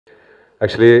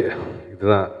Actually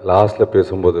இதுதான் லாஸ்ட்டில்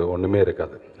பேசும்போது ஒன்றுமே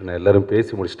இருக்காது. ஏன்னா எல்லோரும்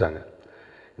பேசி முடிச்சிட்டாங்க.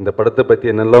 இந்த படத்தை பற்றி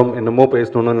என்னமோ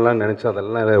பேசணுன்னுலாம் நினச்சா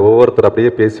அதெல்லாம் ஒவ்வொருத்தர்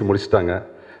அப்படியே பேசி முடிச்சிட்டாங்க.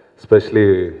 எஸ்பெஷலி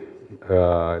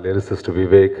லிரிசிஸ்ட்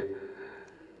விவேக்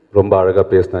ரொம்ப அழகாக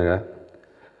பேசினாங்க.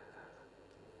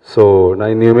 ஸோ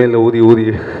நான் இனிமேல் ஊதி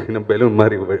இன்னும் பெலூன்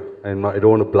மாதிரி I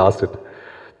don't blast it.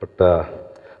 But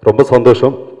ரொம்ப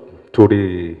சந்தோஷம் 2D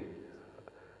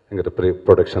எங்கிட்ட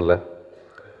ப்ரொடக்ஷனில்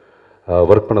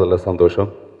ஒர்க் பண்ணதில் சந்தோஷம்.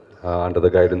 Under the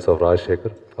guidance of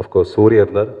Rajasekar. Of course Surya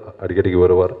இருந்தார், அடிக்கடிக்கு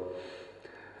வருவார்.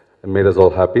 Mat as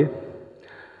all happy.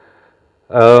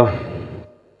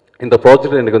 இந்த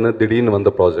ப்ராஜெக்ட் எனக்கு வந்து திடீர்னு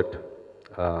வந்த ப்ராஜெக்ட்.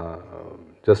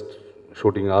 ஜஸ்ட்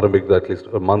ஷூட்டிங் ஆரம்பிக்குது அட்லீஸ்ட்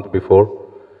ஒரு month before.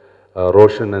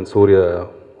 Roshan and Surya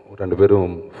 2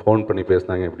 பேரும் ஃபோன் பண்ணி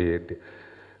பேசினாங்க, இப்படி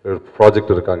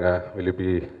ப்ராஜெக்ட் இருக்காங்க, will you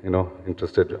B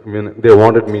interested. I mean they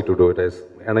wanted me to do it.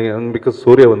 எனக்கு பிகாஸ்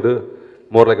சூர்யா வந்து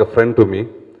more like a friend to me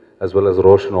as well as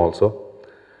Roshan also.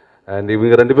 And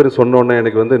இவங்க 2 பேரும் சொன்னோன்னே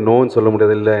எனக்கு வந்து நோன்னு சொல்ல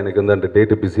முடியாது. இல்லை எனக்கு வந்து அந்த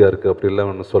டேட்டு பிஸியாக இருக்குது அப்படிலாம்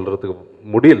ஒன்று சொல்கிறதுக்கு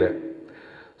முடியல.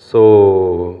 So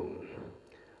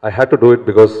I had to do it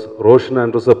because Roshan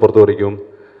ஆண்ட்ரூஸை பொறுத்த வரைக்கும்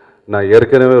நான்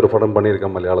ஏற்கனவே ஒரு படம்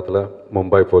பண்ணியிருக்கேன் மலையாளத்தில்,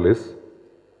 மும்பை போலீஸ்.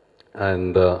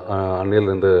 அண்ட்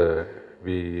அன்னிலேருந்து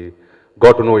we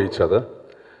got to know each other.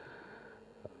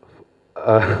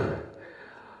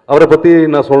 அவரை பற்றி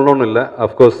நான் சொல்லணும்னு இல்லை.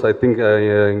 அஃப்கோர்ஸ் ஐ திங்க்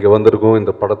இங்கே வந்திருக்கும்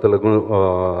இந்த படத்துலக்கும்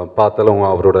பார்த்தாலும்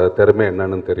அவரோட திறமை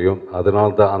என்னன்னு தெரியும். அதனால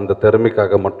தான் அந்த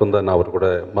திறமைக்காக மட்டும்தான் நான் அவர் கூட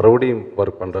மறுபடியும்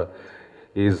ஒர்க் பண்ணுறேன்.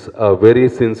 Is a very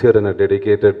sincere and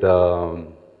dedicated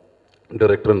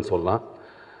டைரக்டர்னு சொல்லலாம்.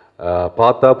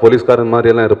 பார்த்தா போலீஸ்காரன்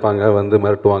மாதிரியெல்லாம் இருப்பாங்க, வந்து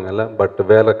மிரட்டுவாங்கல்ல, பட்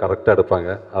வேலை கரெக்டாக எடுப்பாங்க.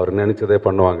 அவர் நினச்சதே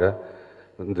பண்ணுவாங்க.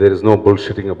 There is no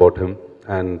புல்ஷிட்டிங் about him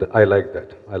and I like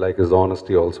that. I like his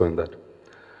honesty also in that.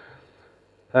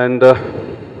 And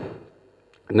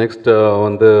next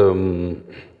வந்து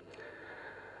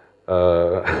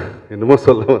என்னமோ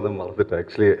சொல்ல வந்து மறந்துட்டேன்.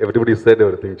 Actually everybody set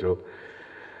everything.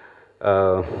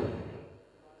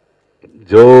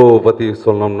 Joe பற்றி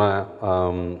சொல்லணும்னா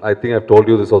I think I've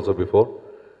told you this also before.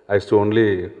 I used to only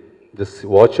just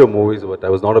watch your movies, but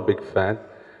I was not a big fan.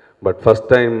 But first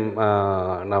time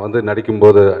நான் வந்து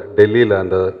நடிக்கும்போது டெல்லியில்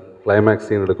அந்த climax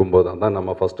scene எடுக்கும்போது அதான்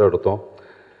நம்ம ஃபஸ்ட்டு எடுத்தோம்.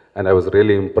 And I was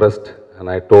really impressed and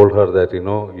I told her that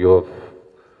you have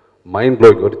mind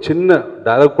blowing. ஒரு சின்ன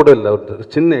டயலாக் கூட இல்லை, ஒரு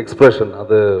சின்ன எக்ஸ்ப்ரெஷன்.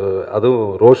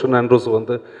 அதுவும் ரோஷன் ஆண்ட்ரூஸ்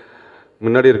வந்து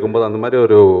முன்னாடி இருக்கும்போது அந்த மாதிரி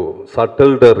ஒரு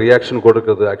சட்டில்டு ரியாக்ஷன்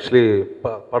கொடுக்குறது. ஆக்சுவலி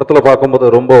படத்தில் பார்க்கும்போது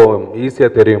ரொம்ப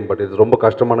ஈஸியாக தெரியும், பட் இது ரொம்ப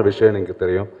கஷ்டமான விஷயம் எனக்கு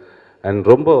தெரியும்.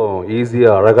 அண்ட் ரொம்ப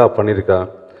ஈஸியாக அழகாக பண்ணியிருக்கா.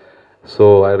 So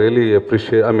I really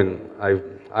appreciate. I mean I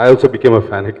also became a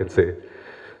fan, I can say.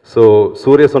 So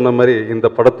Surya சொன்ன மாதிரி இந்த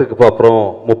படத்துக்கு அப்புறம்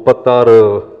 36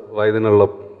 வயதில் உள்ள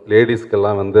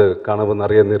லேடிஸ்க்கெல்லாம் வந்து கனவு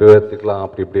நிறைய நிறைவேற்றிக்கலாம்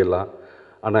அப்படி இப்படியெல்லாம்.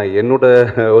 ஆனால் என்னோட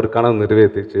ஒரு கனவு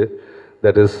நிறைவேற்றிச்சு.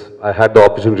 That is, I had the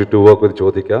opportunity to work with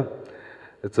Jyotika.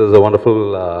 It was a wonderful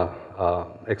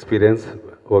experience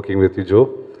working with you, Joe.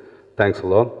 Thanks a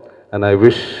lot. And I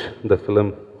wish the film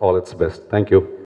all its best. Thank you.